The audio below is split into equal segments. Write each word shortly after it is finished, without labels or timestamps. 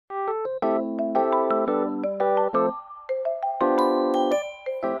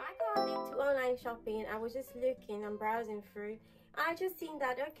shopping, I was just looking and browsing through. I just seen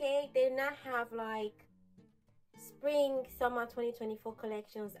that, okay, they now have like spring summer 2024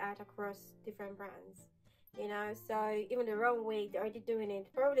 collections out across different brands, you know. So even the wrong way, they're already doing it.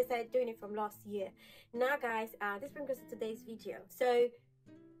 Probably started doing it from last year. Now guys, this brings us to today's video. So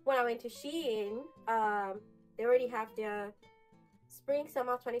when I went to Shein, they already have their spring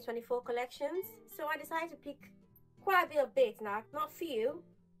summer 2024 collections, so I decided to pick quite a bit of bits now, not few,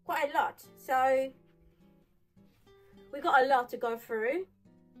 quite a lot. So we got a lot to go through,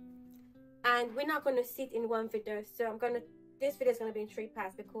 and we're not going to sit in one video. So this video is going to be in 3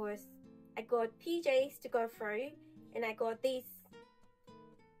 parts, because I got PJs to go through, and I got these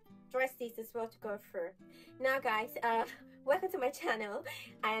dresses as well to go through. Now guys, welcome to my channel.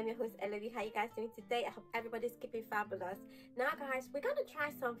 I am your host Eloise. How you guys doing today? I hope everybody's keeping fabulous. Now guys, we're gonna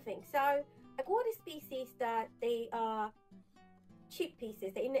try something. So I got these pieces that they are cheap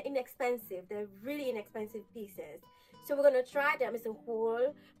pieces, they're inexpensive, they're really inexpensive pieces. So we're gonna try them as a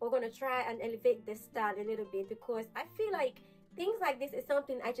haul. We're gonna try and elevate the style a little bit, because I feel like things like this is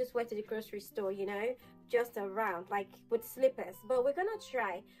something I just went to the grocery store, you know, just around, like with slippers. But we're gonna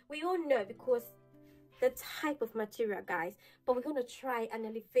try, we all know because the type of material, guys, but we're gonna try and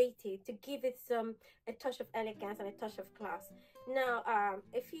elevate it to give it a touch of elegance and a touch of class. Now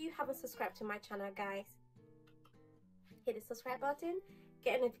if you haven't subscribed to my channel, guys, hit the subscribe button,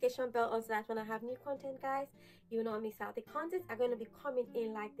 get a notification bell on, so that when I have new content, guys, you will not miss out. The contents are going to be coming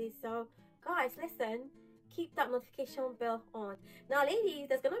in like this. So guys, listen, keep that notification bell on. Now ladies,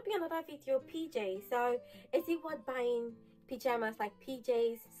 there's gonna be another video PJ. So is it worth buying pajamas, like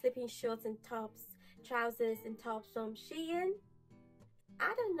PJs, sleeping shorts and tops, trousers and tops from Shein?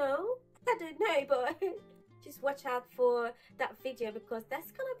 I don't know, but just watch out for that video, because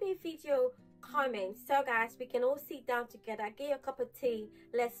that's gonna be a video coming. So guys, we can all sit down together, get a cup of tea,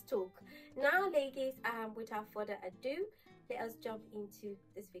 let's talk. Now ladies, without further ado, let us jump into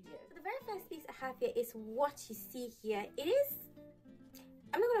this video. So the very first piece I have here is what you see here. It is,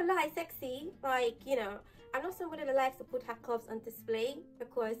 I'm not gonna lie, sexy. Like, you know, I'm not somebody that likes to put her curves on display,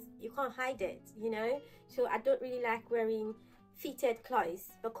 because you can't hide it, you know. So I don't really like wearing fitted clothes,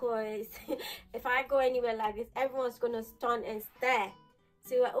 because if I go anywhere like this, everyone's gonna stun and stare.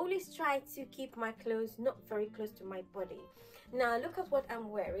 So I always try to keep my clothes not very close to my body. Now look at what I'm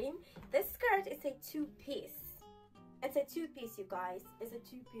wearing. This skirt is a two-piece. It's a two-piece, you guys. It's a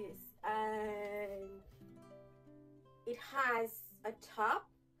two-piece, and it has a top,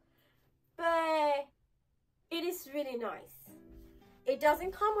 but it is really nice. It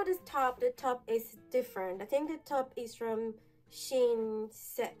doesn't come with this top. The top is different. I think the top is from Shein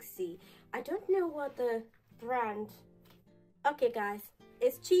Sexy. I don't know what the brand. Okay guys,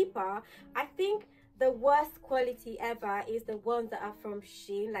 it's cheaper. I think the worst quality ever is the ones that are from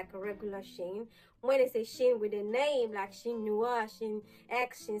Shein, like a regular Shein. When it's a Shein with a name like SHEINNeu, Shein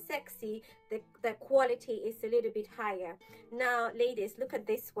X, Shein Sexy, the quality is a little bit higher. Now ladies, look at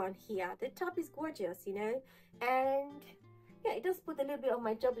this one here. The top is gorgeous, you know, and yeah, it does put a little bit of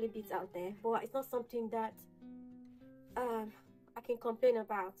my jubbly bits out there, but it's not something that I can complain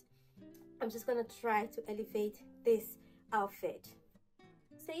about. I'm just gonna try to elevate this outfit.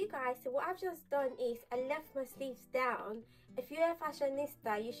 So you guys, so what I've just done is I left my sleeves down. If you're a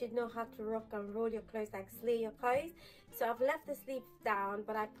fashionista, you should know how to rock and roll your clothes, like slay your clothes. So I've left the sleeves down,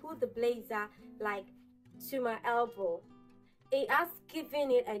 but I pulled the blazer like to my elbow. It has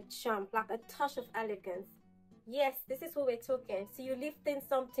given it a jump, like a touch of elegance. Yes, this is what we're talking. So you're lifting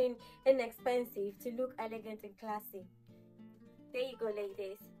something inexpensive to look elegant and classy. There you go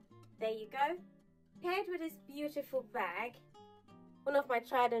ladies, there you go. Paired with this beautiful bag, one of my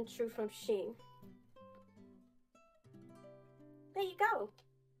tried and true from Shein. There you go.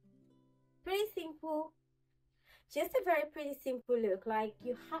 Pretty simple, just a very pretty simple look. Like,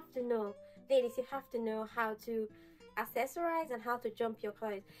 you have to know, ladies, you have to know how to accessorize and how to jump your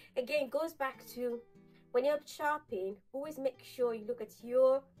clothes. Again, it goes back to when you're shopping, always make sure you look at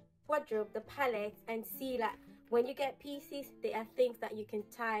your wardrobe, the palette, and see, like, when you get pieces, there are things that you can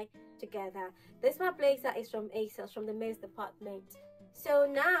tie together. This my blazer is from ASOS, from the men's department. So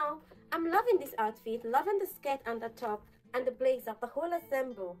now I'm loving this outfit, loving the skirt and the top and the blazer, the whole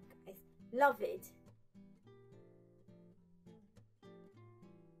ensemble, guys, love it.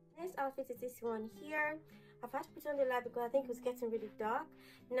 Next outfit is this one here. I've had to put on the light because I think it was getting really dark.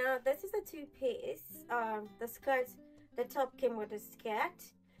 Now this is a two-piece. The skirt, the top came with the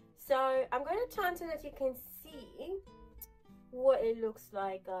skirt. So I'm going to turn so that you can see what it looks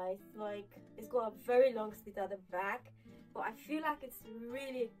like, guys. Like, it's got a very long slit at the back, but I feel like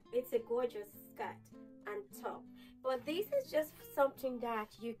it's a gorgeous skirt and top. But this is just something that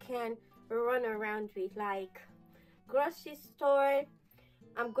you can run around with, like grocery store,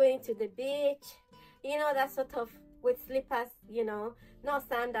 I'm going to the beach, you know, that sort of, with slippers, you know, not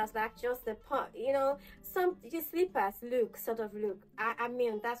sandals, like just the pot, you know, some just slippers look, sort of look. I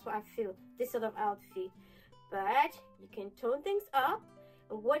mean, that's what I feel, this sort of outfit. But you can tone things up.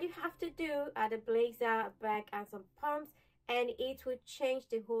 What you have to do, add a blazer, a bag, and some pumps, and it will change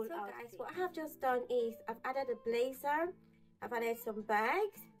the whole outfit. Guys, what I have just done is I've added a blazer, I've added some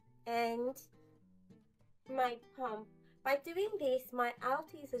bags, and my pump. By doing this, my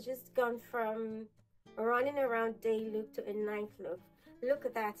outfit has just gone from running around day look to a night look. Look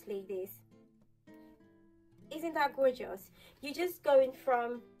at that, ladies. Isn't that gorgeous? You're just going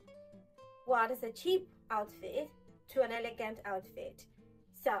from what is a cheap outfit to an elegant outfit.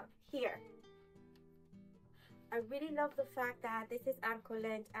 So here, I really love the fact that this is ankle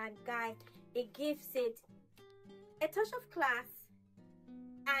length, and guys, it gives it a touch of class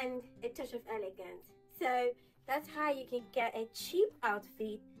and a touch of elegance. So that's how you can get a cheap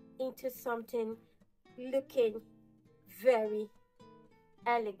outfit into something looking very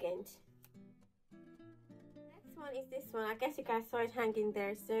elegant. Next one is this one. I guess you guys saw it hanging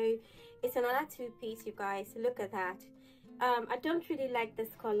there. So it's another two-piece, you guys. Look at that. I don't really like this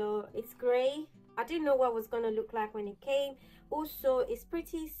color. It's gray. I didn't know what it was gonna look like when it came. Also, it's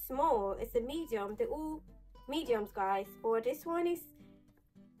pretty small. It's a medium. They're all mediums, guys, but this one is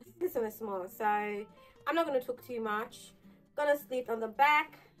small, so I'm not gonna talk too much. Gonna slip on the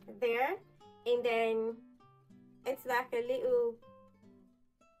back there, and then it's like a little,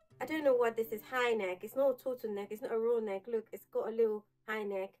 I don't know what this is, high neck. It's not a total neck, it's not a roll neck. Look, it's got a little high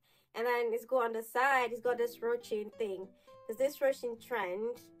neck, and then it's got on the side, it's got this ruching thing, because this ruching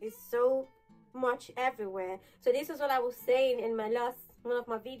trend is so much everywhere. So this is what I was saying in my last one of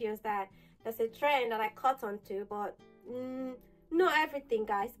my videos, that that's a trend that I caught on to, but not everything,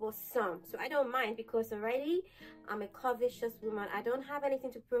 guys, but some. So I don't mind, because already I'm a curvaceous woman. I don't have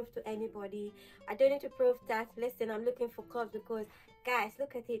anything to prove to anybody. I don't need to prove that, listen, I'm looking for curves, because guys,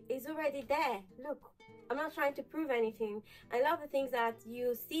 look at it, it's already there. Look, I'm not trying to prove anything. I love the things that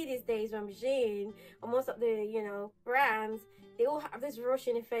you see these days from Shein or most of the, you know, brands. They all have this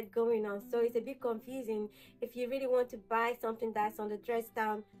ruching effect going on, so it's a bit confusing if you really want to buy something that's on the dress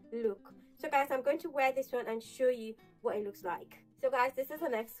down look. So guys, I'm going to wear this one and show you what it looks like. So guys, this is the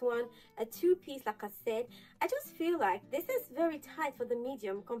next one, a two-piece. Like I said, I just feel like this is very tight for the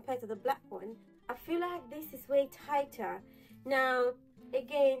medium compared to the black one. I feel like this is way tighter. Now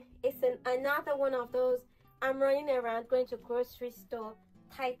again, it's another one of those I'm running around going to grocery store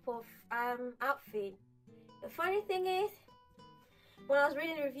type of outfit. The funny thing is, when I was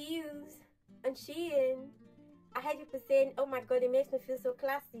reading reviews on Shein, I heard people saying, oh my god, it makes me feel so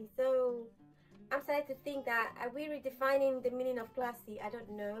classy. So I'm starting to think that, are we redefining the meaning of classy? I don't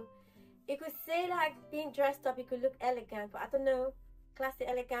know. You could say like being dressed up, you could look elegant, but I don't know. Classy,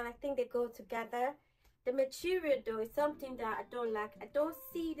 elegant, I think they go together. The material though is something that I don't like. I don't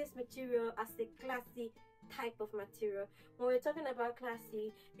see this material as a classy type of material. When we're talking about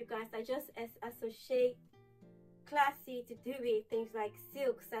classy, you guys, I just associate classy to do with things like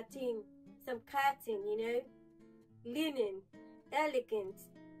silk, satin, some cotton, you know, linen, elegant.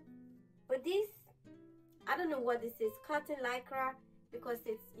 But this, I don't know what this is, cotton lycra, because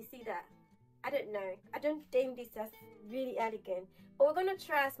it's, you see that, I don't know, I don't think this is really elegant, but we're gonna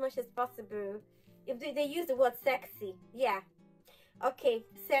try as much as possible. If they use the word sexy, yeah, okay,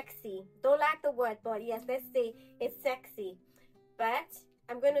 sexy, don't like the word, but yes, let's say it's sexy. But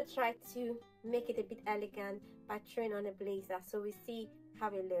I'm gonna try to make it a bit elegant by throwing on a blazer, so we see how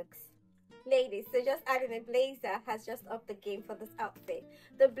it looks. Ladies, so just adding a blazer has just upped the game for this outfit.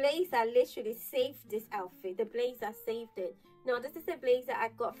 The blazer literally saved this outfit. The blazer saved it. Now, this is a blazer I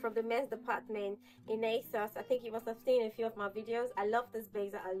got from the men's department in ASOS. I think you must have seen a few of my videos. I love this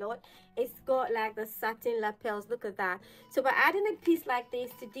blazer a lot. It's got like the satin lapels. Look at that. So by adding a piece like this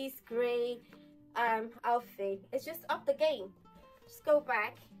to this gray outfit, it's just up the game. Just go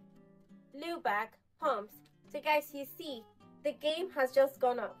back, little back, pumps. So guys, you see, the game has just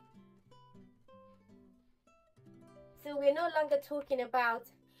gone up. So we're no longer talking about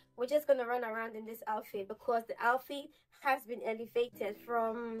we're just gonna run around in this outfit, because the outfit has been elevated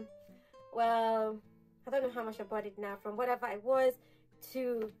from, well, I don't know how much I bought it now, from whatever it was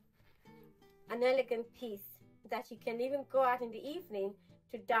to an elegant piece that you can even go out in the evening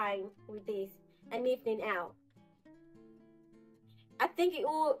to dine with this, an evening out. I think it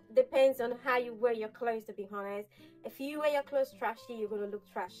all depends on how you wear your clothes, to be honest. If you wear your clothes trashy, you're going to look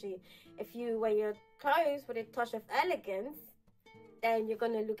trashy. If you wear your clothes with a touch of elegance, then you're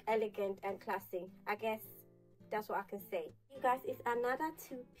going to look elegant and classy. I guess That's what I can say. You guys, it's another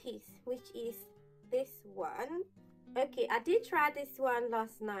two-piece, which is this one. Okay, I did try this one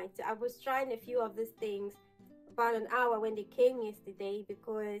last night. I was trying a few of these things about an hour when they came yesterday,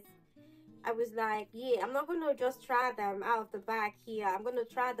 because I was like, yeah, I'm not gonna just try them out of the bag here. I'm gonna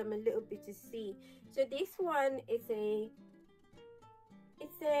try them a little bit to see. So this one is a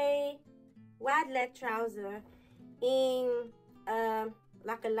wide leg trouser in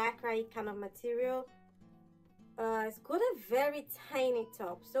like a lycra kind of material. It's got a very tiny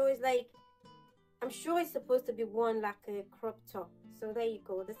top, so it's like, I'm sure it's supposed to be worn like a crop top. So there you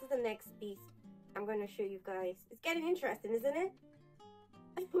go. This is the next piece I'm going to show you guys. It's getting interesting, isn't it?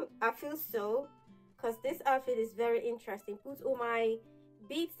 I feel so, because this outfit is very interesting. Puts all my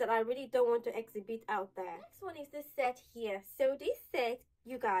beads that I really don't want to exhibit out there. Next one is this set here. So this set,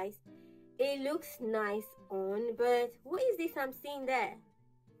 you guys, it looks nice on, but what is this I'm seeing there?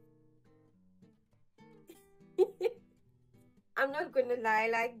 I'm not gonna lie,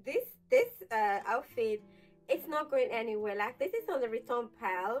 like this outfit, it's not going anywhere. Like, this is on the return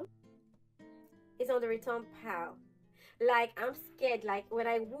pile. It's on the return pile. Like, I'm scared, like when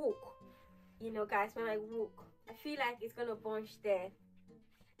I walk, you know guys, when I walk, I feel like it's gonna bunch there,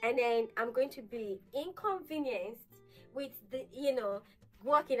 and then I'm going to be inconvenienced with the, you know,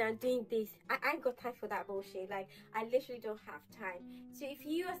 walking and doing this. I ain't got time for that bullshit. Like, I literally don't have time. So if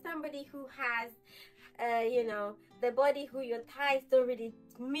you are somebody who has you know, the body who your thighs don't really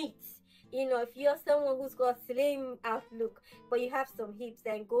meet, you know, if you're someone who's got a slim outlook but you have some hips,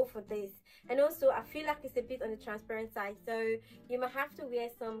 then go for this. And also, I feel like it's a bit on the transparent side, so you might have to wear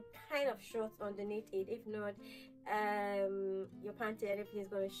some kind of shorts underneath it. If not, your panty and everything is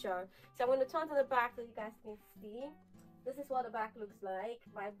going to show. So I'm going to turn to the back so you guys can see. This is what the back looks like.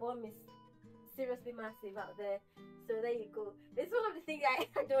 My bum is seriously massive out there, so there you go. This is one of the things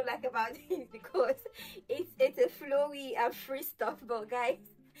I don't like about this, because it's a flowy and free stuff, but guys,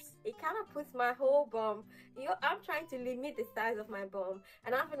 it kind of puts my whole bum, you know, I'm trying to limit the size of my bum,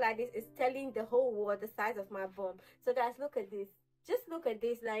 and I feel like this is telling the whole world the size of my bum. So guys, look at this, just look at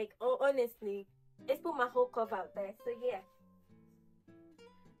this. Like, oh, honestly, it's put my whole curve out there. So yeah,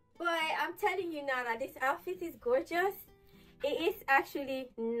 but I'm telling you now that this outfit is gorgeous. It is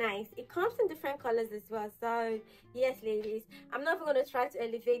actually nice. It comes in different colors as well. So yes, ladies, I'm not going to try to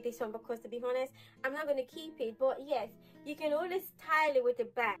elevate this one, because to be honest, I'm not going to keep it. But yes, you can always style it with the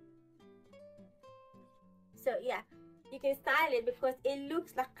back. So yeah, you can style it, because it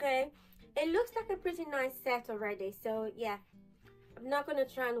looks like a pretty nice set already. So yeah, I'm not going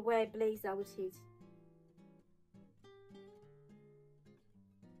to try and wear a blazer with it.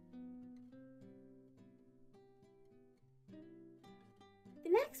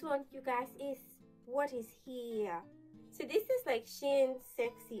 The next one, you guys, is what is here. So this is like Shein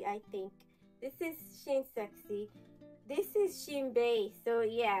Sexy, I think. This is Shein Sexy. This is Shein Bay. So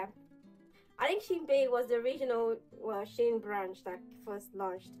yeah, I think Shein Bay was the original, well, Shein branch that first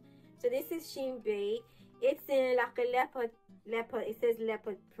launched. So this is Shein Bay. It's in like a leopard. It says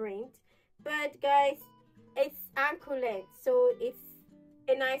leopard print, but guys, it's ankle length, so it's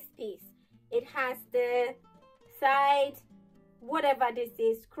a nice piece. It has the side, whatever this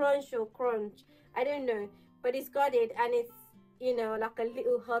is, crunch or crunch, I don't know, but it's got it, and it's, you know, like a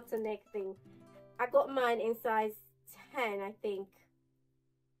little halter neck thing. I got mine in size 10, I think,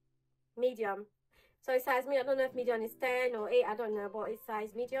 medium. So it's size medium. I don't know if medium is 10 or 8, I don't know, but it's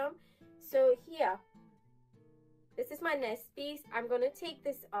size medium. So here, this is my next piece. I'm gonna take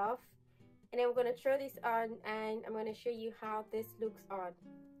this off, and then I'm gonna throw this on, and I'm gonna show you how this looks on.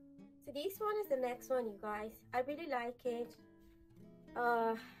 So this one is the next one, you guys. I really like it.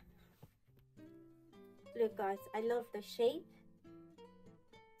 Look guys, I love the shape.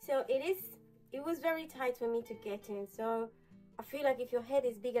 So it was very tight for me to get in, so I feel like if your head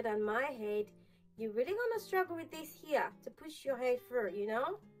is bigger than my head, you're really gonna struggle with this here to push your head through, you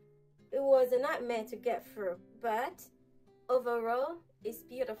know. It was a nightmare to get through, but overall it's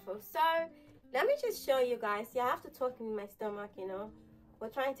beautiful. So let me just show you guys. Yeah, I have to talk in my stomach, you know, we're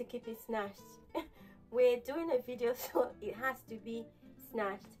trying to keep it snatched. We're doing a video, so it has to be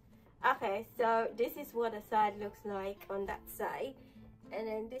snatched. Okay, so this is what the side looks like on that side, and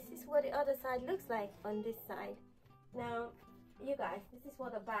then this is what the other side looks like on this side. Now you guys, this is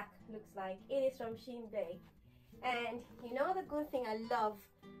what the back looks like. It is from Shein Bay, and you know the good thing I love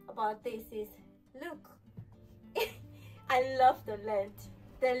about this is, look, I love the length,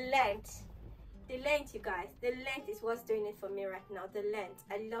 you guys. The length is what's doing it for me right now. The length,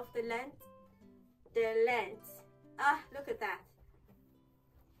 I love the length. Ah, look at that.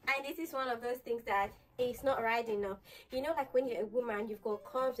 And this is one of those things that it's not right enough. You know, like when you're a woman, you've got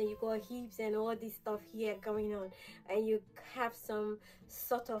curves and you've got hips and all this stuff here going on, and you have some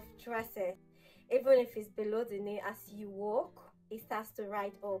sort of dresses, even if it's below the knee, as you walk it starts to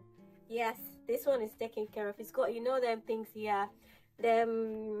ride up. Yes, this one is taken care of. It's got, you know, them things here,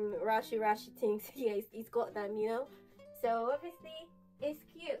 them rashy things here. It's got them, you know. So obviously it's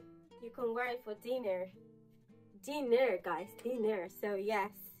cute. You can wear it for dinner, guys, dinner. So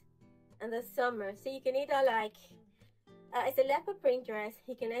yes, in the summer. So you can either like it's a leopard print dress.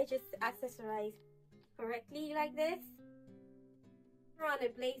 You can just accessorize correctly like this. On a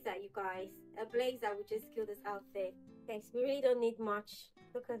blazer, you guys. A blazer would just kill this outfit. Okay, so we really don't need much.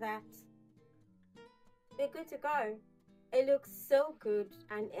 Look at that. We're good to go. It looks so good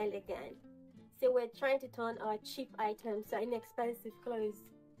and elegant. So we're trying to turn our cheap items to inexpensive clothes.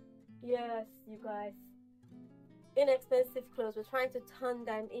 Yes, you guys. Inexpensive clothes. We're trying to turn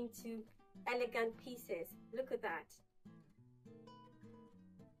them into elegant pieces. Look at that.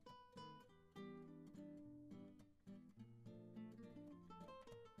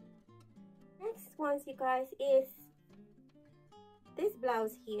 Next ones, you guys, is this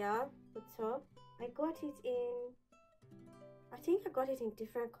blouse here, the top. I got it in, I think I got it in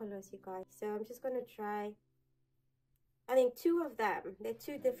different colors, you guys. So I'm just gonna try, I think 2 of them. They're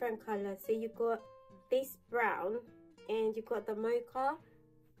 2 different colors. So you got this brown and you got the mocha,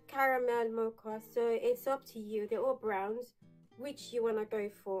 caramel mocha. So it's up to you. They're all browns, which you wanna go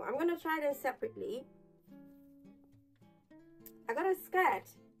for. I'm gonna try them separately. I got a skirt.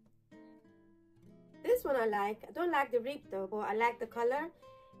 This one I like. I don't like the rib though, but I like the color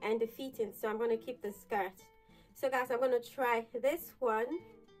and the fitting, so I'm going to keep the skirt. So guys, I'm going to try this one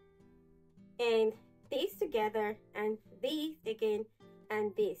and these together, and these again,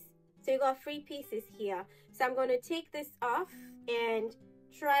 and this. So you got 3 pieces here. So I'm going to take this off and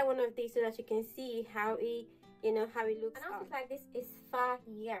try one of these so that you can see how it, you know, how it looks. An outfit like this is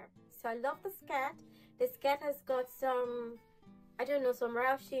fire. So I love the skirt. The skirt has got some, I don't know, some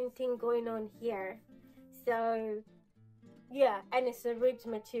ruching thing going on here. So yeah, and it's a ribbed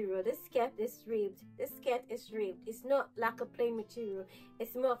material. This skirt is ribbed. This skirt is ribbed. It's not like a plain material.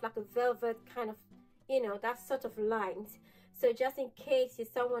 It's more of like a velvet kind of, you know, that sort of lines. So just in case you're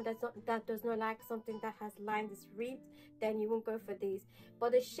someone that does not like something that has lines, is ribbed, then you won't go for this.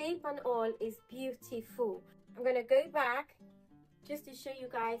 But the shape and all is beautiful. I'm gonna go back just to show you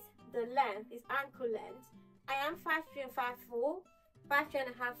guys the length. Is ankle length. I am 5'3" and 5'4", 5'3"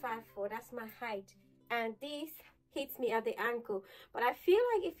 and a half, 5'4". That's my height, and this hits me at the ankle. But I feel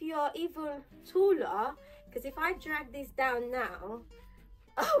like if you're even taller, because if I drag this down now,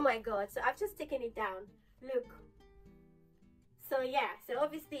 oh my god. So I've just taken it down. Look. So yeah, so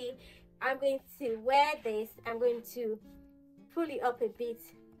obviously I'm going to wear this. I'm going to pull it up a bit,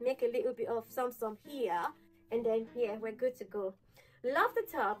 make a little bit of some here, and then yeah, we're good to go. Love the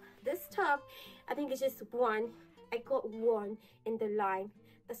top. This top, I think it's just one. I got 1 in the line.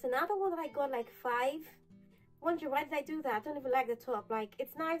 There's another one that I got like 5. Wondering why did I do that? I don't even like the top. Like,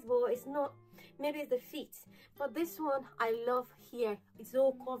 it's nice, but it's not, maybe it's the fit. But this one I love here. It's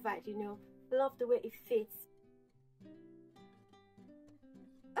all covered, you know. Love the way it fits.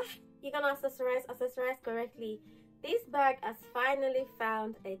 You're gonna accessorize correctly. This bag has finally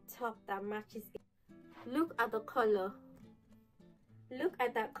found a top that matches it. Look at the color. Look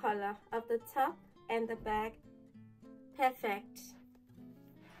at that color of the top and the bag. Perfect.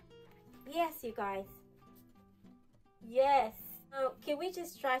 Yes, you guys. Yes. Now, can we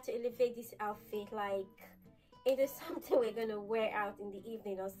just try to elevate this outfit like into something we're gonna wear out in the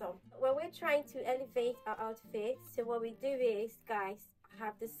evening or something? When we're trying to elevate our outfit, so what we do is, guys, I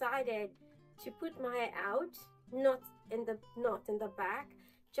have decided to put my hair out, not in the back,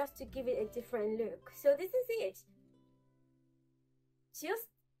 just to give it a different look. So this is it. Just,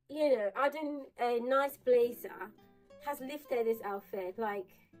 you know, adding a nice blazer has lifted this outfit. Like,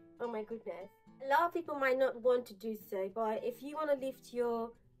 oh my goodness. A lot of people might not want to do so, but if you want to lift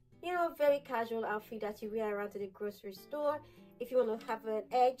your, you know, very casual outfit that you wear around to the grocery store, if you want to have an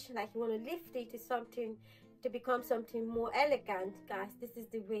edge, like you want to lift it to something, to become something more elegant, guys, this is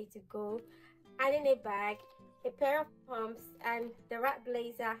the way to go. Adding a bag, a pair of pumps, and the right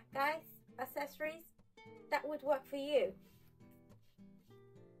blazer, guys, accessories, that would work for you.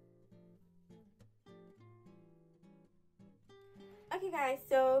 Okay guys,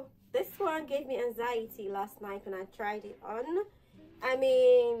 so this one gave me anxiety last night when I tried it on. I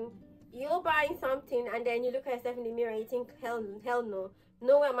mean, you're buying something and then you look at yourself in the mirror and you think, hell no,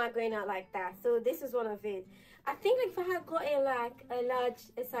 nowhere am I going out like that. So this is one of it. I think like if I had got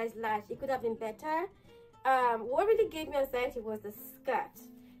a size large, it could have been better. What really gave me anxiety was the skirt.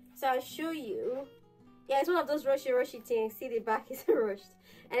 So I'll show you. Yeah, it's one of those rushy things. See, the back is rushed,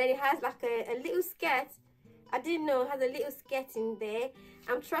 and then it has like a little skirt. I didn't know it has a little skirt in there,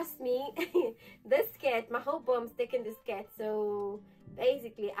 and trust me, this skirt, my whole bum's taking the skirt, so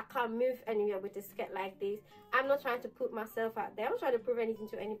basically I can't move anywhere with the skirt like this. I'm not trying to put myself out there. I'm not trying to prove anything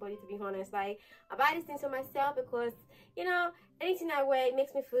to anybody, to be honest. Like, I buy these things for myself because, you know, anything I wear, it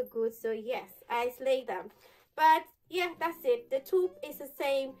makes me feel good. So yes, I slay them. But yeah, that's it. The tube is the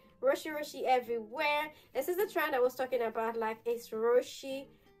same, rushy everywhere. This is the trend I was talking about. Like, it's rushy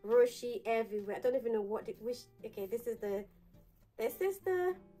everywhere. I don't even know what okay, this is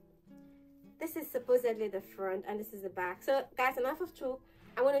supposedly the front, and this is the back. So guys, enough of tube.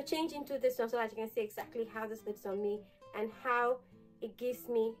 I'm going to change into this one so that you can see exactly how this looks on me and how it gives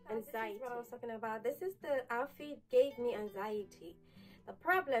me anxiety. This is what I was talking about. This is the outfit gave me anxiety. The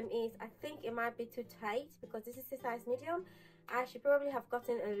problem is, I think it might be too tight because this is a size medium. I should probably have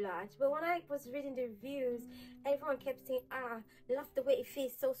gotten a large, but when I was reading the reviews, everyone kept saying, love the way it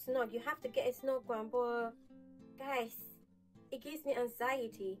feels, so snug, you have to get a snug one. But guys, it gives me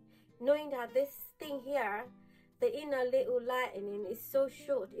anxiety knowing that this thing here, the inner little lining, is so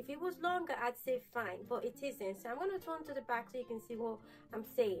short. If it was longer, I'd say fine, but it isn't. So I'm going to turn to the back so you can see what I'm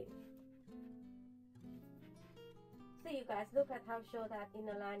saying. So you guys, look at how short that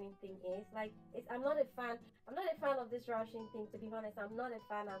inner lining thing is. Like, I'm not a fan of this ruching thing, to be honest. I'm not a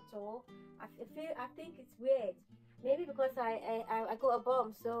fan at all. I think it's weird. Maybe because I got a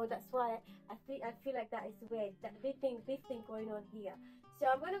bump, so that's why I feel like that is weird. That big thing going on here. So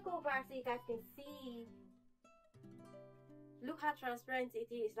I'm gonna go back so you guys can see. Look how transparent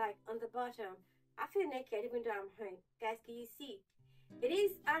it is, like on the bottom. I feel naked even though I'm home. Guys, can you see? It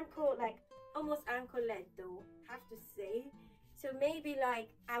is ankle, like almost ankle length though, I have to say. So maybe like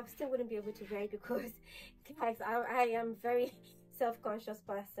I still wouldn't be able to wear it because guys, I am very self-conscious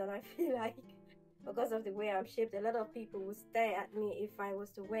person. I feel like because of the way I'm shaped, a lot of people would stare at me if I was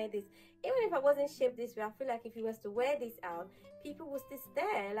to wear this. Even if I wasn't shaped this way, I feel like if you was to wear this out, people would still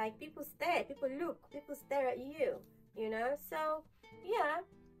stare. Like, people stare, people look, people stare at you, you know. So yeah,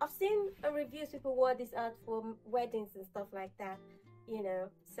 I've seen reviews, people wore this out for weddings and stuff like that, you know.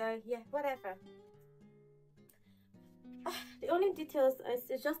 So yeah, whatever. The only details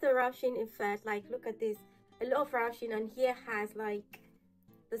is just the ruching effect. Like, look at this, a lot of ruching, and here has like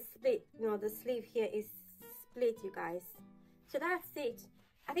the split, you know, the sleeve here is split, you guys. So that's it.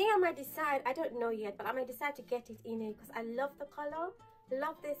 I think I might decide, I don't know yet, but I might decide to get it in it because I love the color,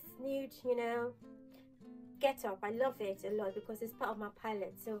 love this nude, you know, get up. I love it a lot because it's part of my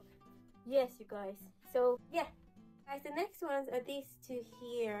palette. So yes, you guys. So yeah, guys, the next ones are these two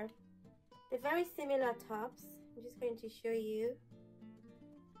here. They're very similar tops. I'm just going to show you.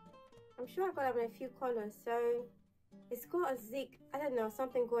 I'm sure I got them in a few colors. So it's got a zig, I don't know,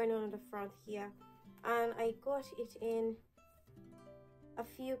 something going on the front here, and I got it in a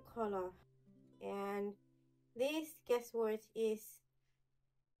few color. And this, guess what, is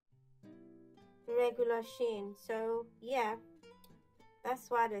regular Shein. So yeah, that's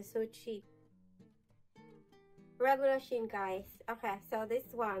why they're so cheap. Regular Shein, guys. Okay, so this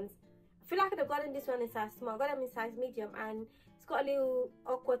one's, I feel like I could have gotten this one in size small. I got them in size medium, and it's got a little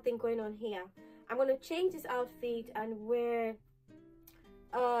awkward thing going on here. I'm going to change this outfit and wear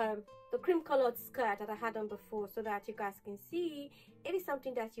the cream colored skirt that I had on before so that you guys can see it is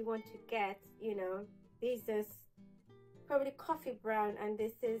something that you want to get, you know. This is probably coffee brown, and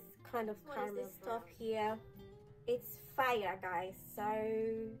this is kind of caramel this stuff here. It's fire, guys. So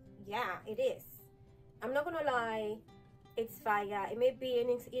yeah, it is. I'm not gonna lie, it's fire. It may be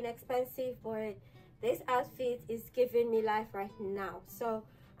inexpensive, but this outfit is giving me life right now. So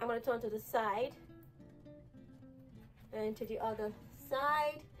I'm going to turn to the side and to the other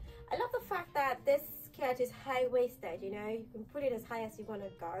side. I love the fact that this skirt is high-waisted, you know. You can put it as high as you want to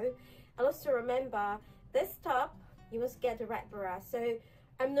go. And also remember, this top, you must get the right bra. So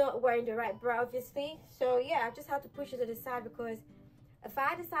I'm not wearing the right bra, obviously. So yeah, I just have to push it to the side because if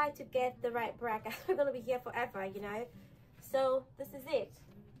I decide to get the right bra, we're going to be here forever, you know. So this is it.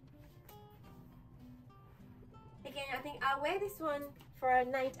 Again, I think I'll wear this one for a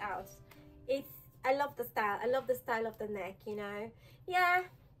night out. I love the style. I love the style of the neck, you know. Yeah,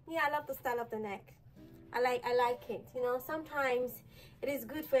 I love the style of the neck. I like it, you know. Sometimes it is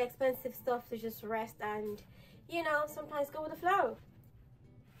good for expensive stuff to just rest and, you know, sometimes go with the flow.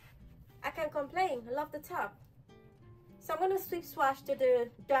 I can't complain. I love the top. So I'm going to swatch to the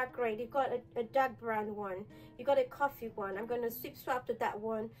dark gray. You've got a dark brown one. You got a coffee one. I'm going to swap to that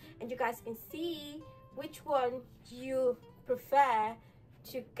one, and you guys can see which one you prefer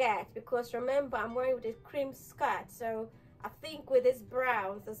to get, because remember, I'm wearing with a cream skirt. So I think with this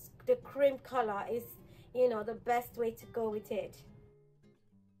brown, the cream color is you know, the best way to go with it.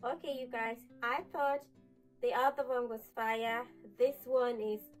 Okay, you guys, I thought the other one was fire. This one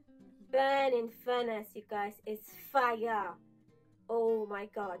is burning furnace, you guys. It's fire. Oh my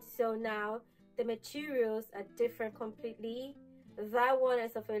god. So now the materials are different completely. That one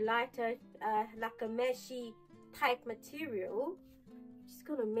is of a lighter, like a meshy type material. Just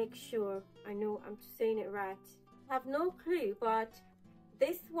gonna make sure I know I'm saying it right. I have no clue, but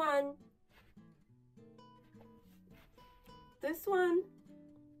this one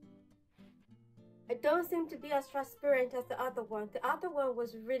it don't seem to be as transparent as the other one. The other one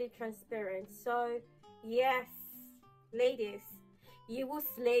was really transparent. So yes, ladies, you will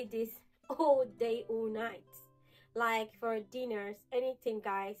slay this all day, all night. Like for dinners, anything,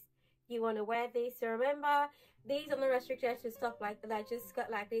 guys. You want to wear this. So remember, these are not restricted to stuff like just skirt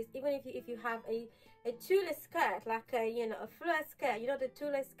like this. Even if you have a tulle skirt, like a, you know, a flare skirt, you know, the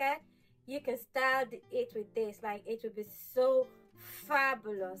tulle skirt, you can style it with this. Like it would be so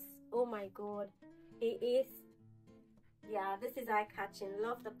fabulous. Oh my god, it is. Yeah, this is eye-catching.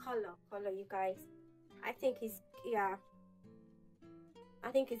 Love the color, you guys. I think it's, yeah,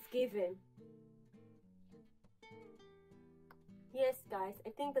 I think it's given. Yes, guys, I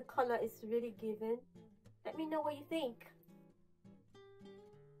think the color is really given. Let me know what you think.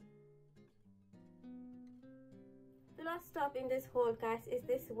 The last stop in this haul, guys, is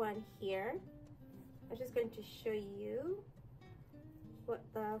this one here. I'm just going to show you what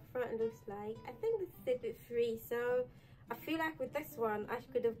the front looks like. I think this is a bit free, so I feel like with this one I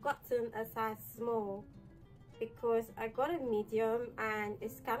could have gotten a size small because I got a medium and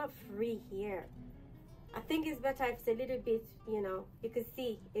it's kind of free here. I think it's better if it's a little bit, you know, you can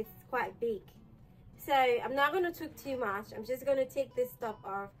see it's quite big. So I'm not going to talk too much. I'm just going to take this top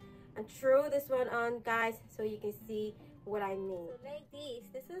off and throw this one on, guys, so you can see what I mean. So ladies,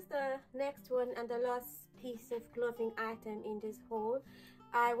 this is the next one and the last piece of clothing item in this haul.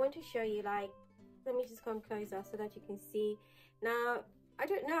 I want to show you, like, let me just come closer so that you can see. Now, I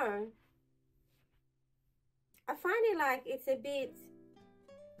don't know. I find it like it's a bit,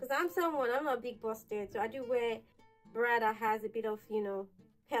 because I'm not big busted, so I do wear bra that has a bit of, you know,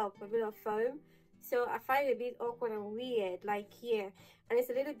 help, a bit of foam. So I find it a bit awkward and weird, like here. And it's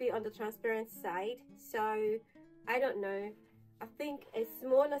a little bit on the transparent side. So I don't know. I think a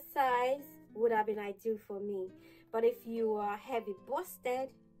smaller size would have been ideal for me. But if you are heavy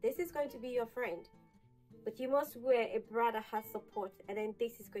busted, this is going to be your friend. But you must wear a bra that has support, and then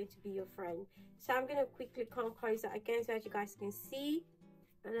this is going to be your friend. So I'm going to quickly come closer again so that you guys can see.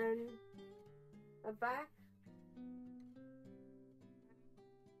 And then the back,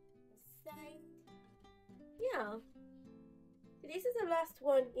 the side. Yeah, this is the last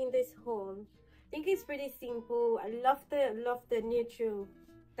one in this haul. I think it's pretty simple. I love the neutral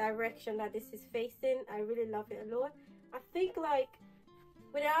direction that this is facing. I really love it a lot. I think like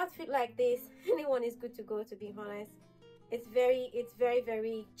with an outfit like this, anyone is good to go, to be honest. It's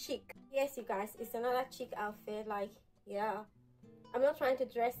very chic. Yes, you guys, it's another chic outfit. Like, yeah, I'm not trying to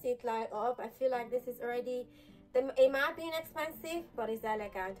dress it like up. I feel like this is already, it might be inexpensive, but it's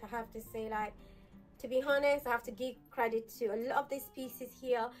elegant. I have to say, like, to be honest, I have to give credit to a lot of these pieces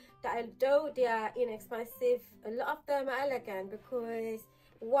here that although they are inexpensive, a lot of them are elegant because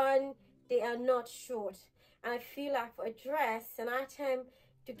one, they are not short. And I feel like for a dress, an item,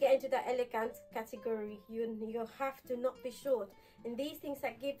 to get into that elegant category, you have to not be short. And these things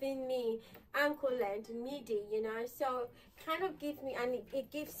are giving me ankle length, midi, you know, so kind of give me, and it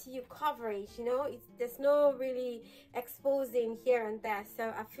gives you coverage, you know, there's no really exposing here and there.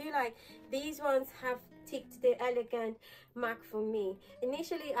 So I feel like these ones have ticked the elegant mark for me.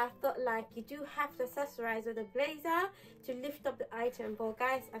 Initially I thought like you do have to accessorize with a blazer to lift up the item, but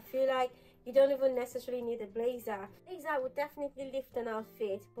guys, I feel like you don't even necessarily need a blazer. Blazer would definitely lift an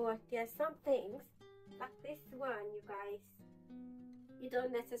outfit, but there's some things like this one, you guys, you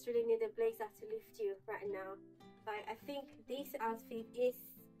don't necessarily need a blazer to lift you right now. Like, I think this outfit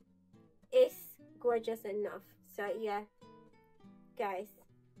is gorgeous enough. So yeah, guys,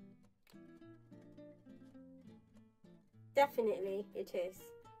 definitely it is.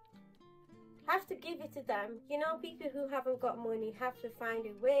 Have to give it to them, you know. People who haven't got money have to find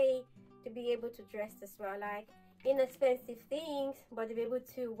a way to be able to dress as well, like inexpensive things, but to be able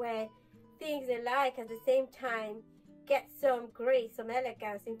to wear things they like at the same time, get some grace, some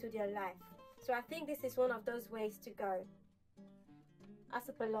elegance into their life. So I think this is one of those ways to go. I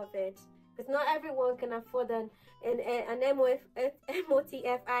super love it, because not everyone can afford an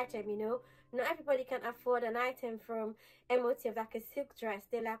MOTF item, you know. Not everybody can afford an item from MOTF, like a silk dress.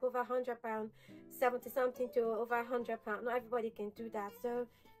 They're like over £100, 70 something to over £100. Not everybody can do that. So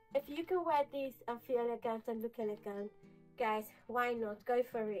If you can wear this and feel elegant and look elegant, guys, why not? Go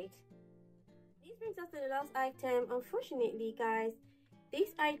for it. This brings us to the last item. Unfortunately, guys, this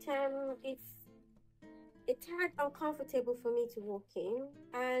item, it's hard uncomfortable for me to walk in,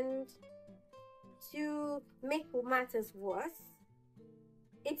 and to make matters worse,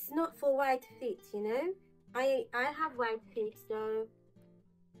 it's not for wide feet, you know. I have wide feet, so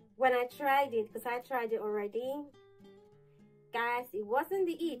when I tried it, because I tried it already, guys, it wasn't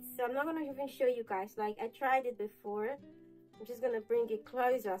the it. So I'm not gonna even show you guys. Like, I tried it before. I'm just gonna bring it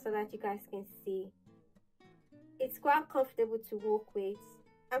closer so that you guys can see. It's quite comfortable to walk with.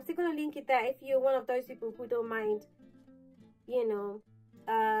 I'm still gonna link it there if you're one of those people who don't mind, you know,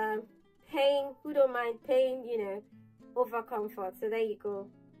 who don't mind paying, you know, over comfort. So there you go.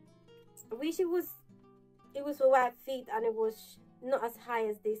 I wish it was for wide feet and it was not as high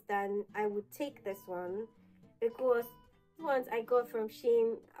as this, then I would take this one, because ones I got from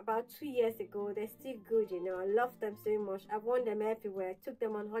Shein about 2 years ago, they're still good, you know. I love them so much. I've worn them everywhere. I took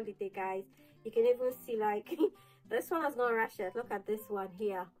them on holiday, guys. You can even see, like, this one has gone Ruched. Look at this one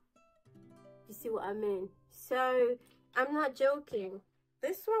here. You see what I mean? So I'm not joking.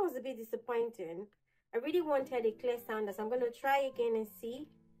 This one was a bit disappointing. I really wanted a clear sandals. I'm going to try again and see.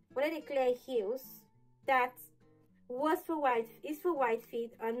 Wanted a clear heels that was for wide, is for wide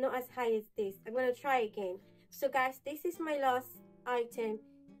feet and not as high as this. I'm going to try again. So guys, this is my last item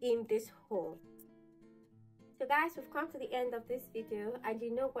in this haul. So guys, we've come to the end of this video, and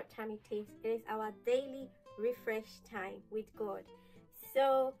you know what time it is. It is our daily refresh time with God.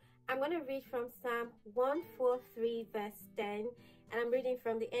 So I'm going to read from Psalm 143 verse 10, and I'm reading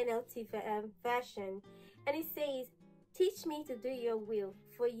from the NLT version, and it says, "Teach me to do your will,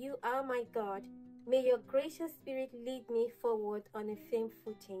 for you are my God. May your gracious spirit lead me forward on a firm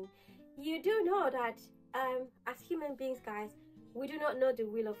footing." You do know that as human beings, guys, we do not know the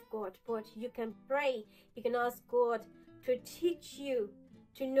will of God, but you can pray, you can ask God to teach you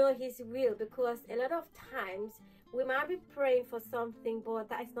to know his will, because a lot of times we might be praying for something, but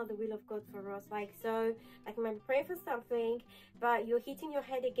that is not the will of God for us. Like, so, like, you might be praying for something, but you're hitting your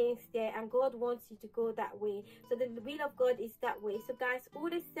head against there, and God wants you to go that way. So the will of God is that way. So guys, all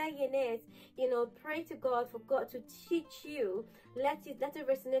the saying is, you know, pray to God for God to teach you, let it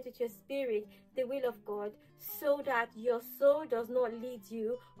resonate with your spirit, the will of God, so that your soul does not lead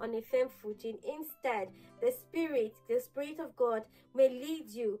you on a firm footing. Instead, the spirit of God may lead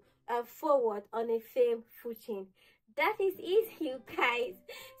you forward on a firm footing. That is easy, you guys.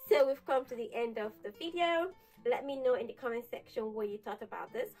 So we've come to the end of the video. Let me know in the comment section what you thought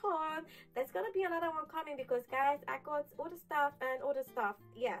about this haul. There's gonna be another one coming, because guys, I got all the stuff.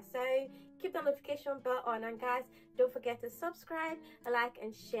 Yeah, so keep the notification bell on, and guys, don't forget to subscribe, like,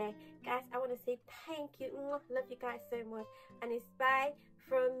 and share. Guys, I want to say thank you. Love you guys so much, and it's bye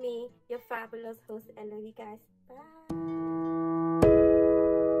from me, your fabulous host. I love you guys. Bye.